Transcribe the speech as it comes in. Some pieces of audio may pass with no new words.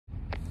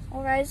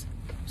Well guys,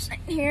 I'm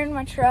sitting here in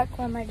my truck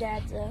while my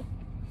dad's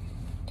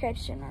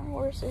catching our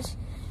horses.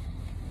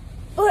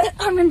 But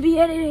I'm going to be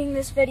editing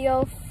this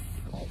video.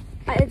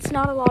 It's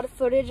not a lot of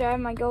footage. I have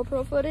my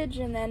GoPro footage,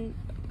 and then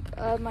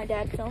my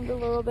dad filmed a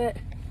little bit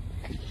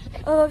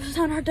of us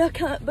on our duck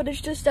hunt, but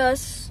it's just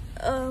us.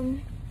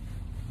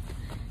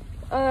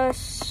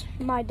 Us,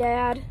 my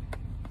dad,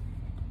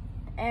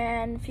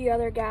 and a few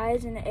other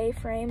guys in the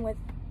A-frame with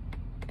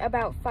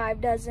about 5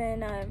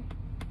 dozen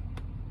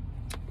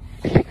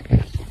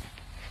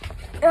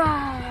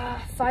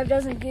 5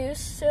 dozen goose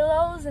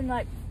silos and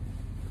like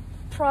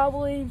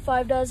probably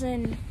 5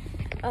 dozen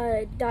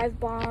dive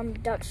bomb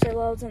duck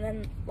silos, and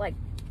then like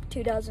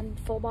 2 dozen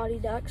full body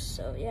ducks.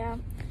 So yeah,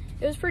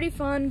 it was pretty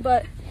fun,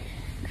 but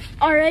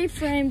our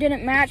A-frame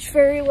didn't match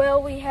very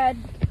well. We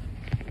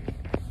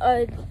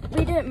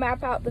didn't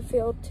map out the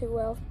field too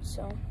well,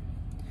 so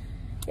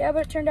yeah,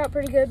 but it turned out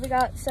pretty good. We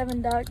got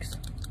 7 ducks,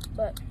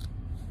 but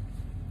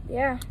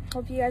yeah,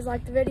 hope you guys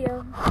liked the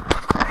video.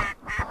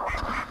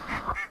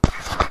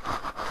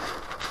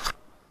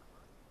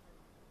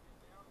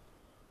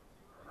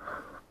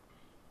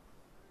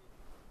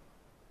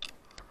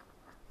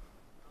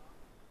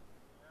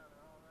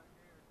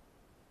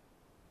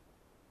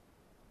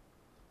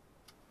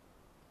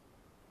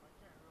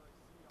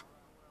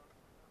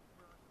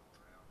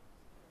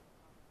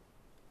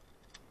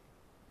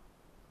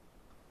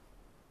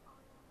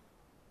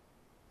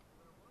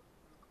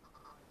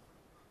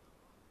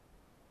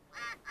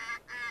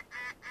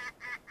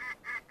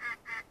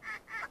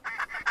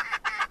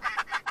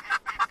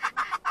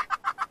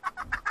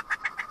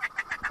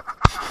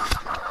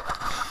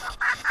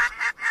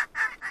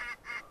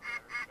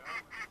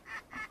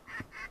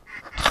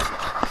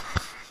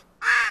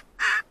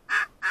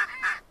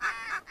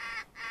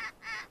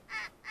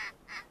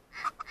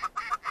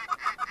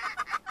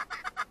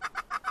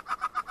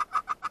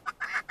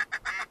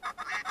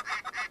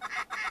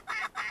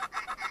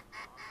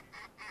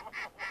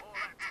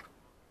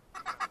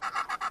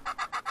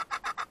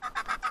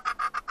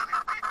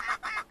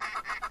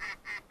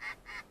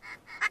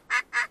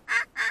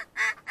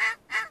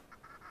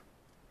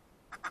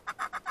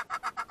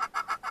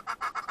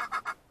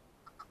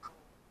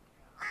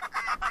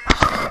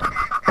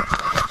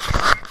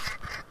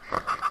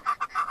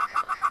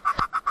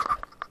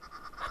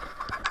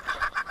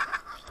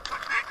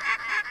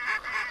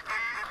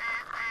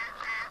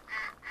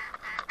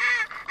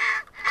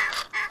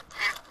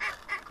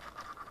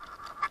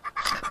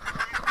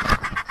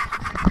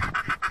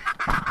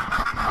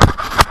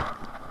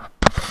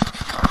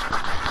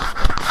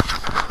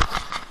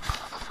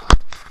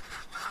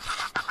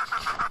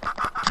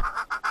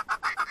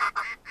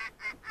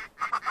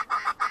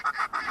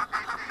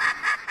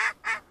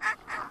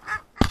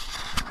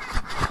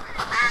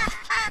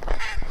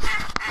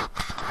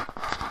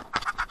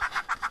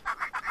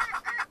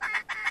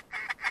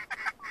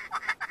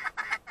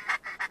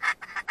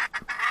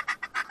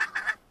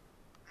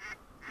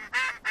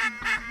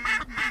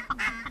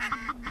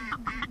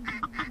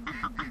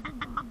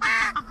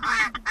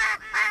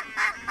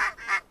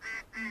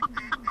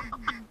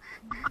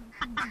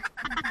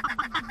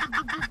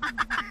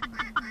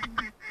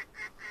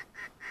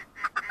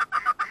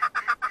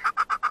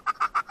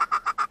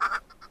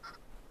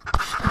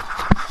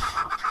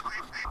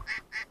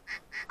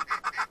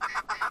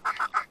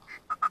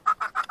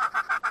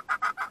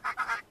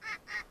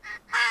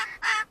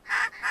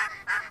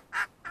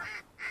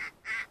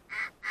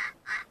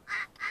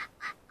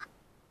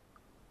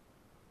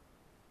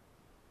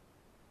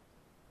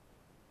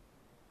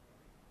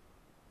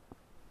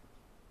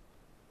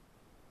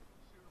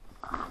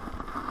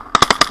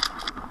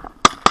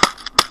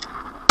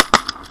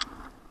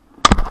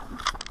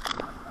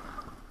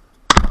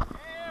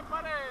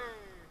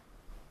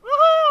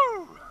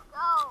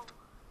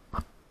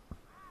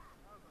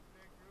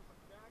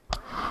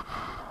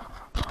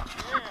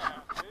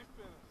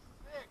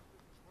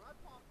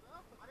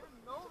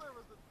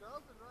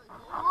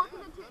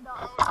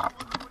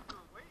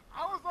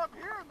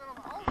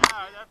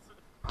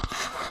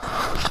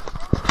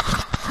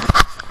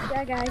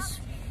 Yeah guys,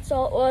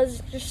 so it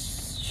was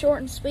just short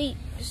and sweet,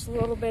 just a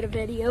little bit of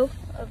video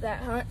of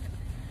that hunt.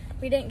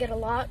 We didn't get a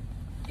lot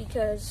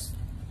because,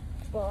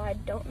 well, I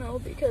don't know,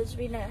 because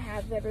we didn't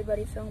have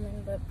everybody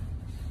filming, but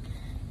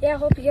yeah, I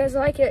hope you guys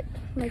like it.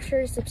 Make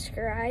sure to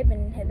subscribe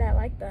and hit that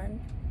like button.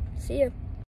 See ya.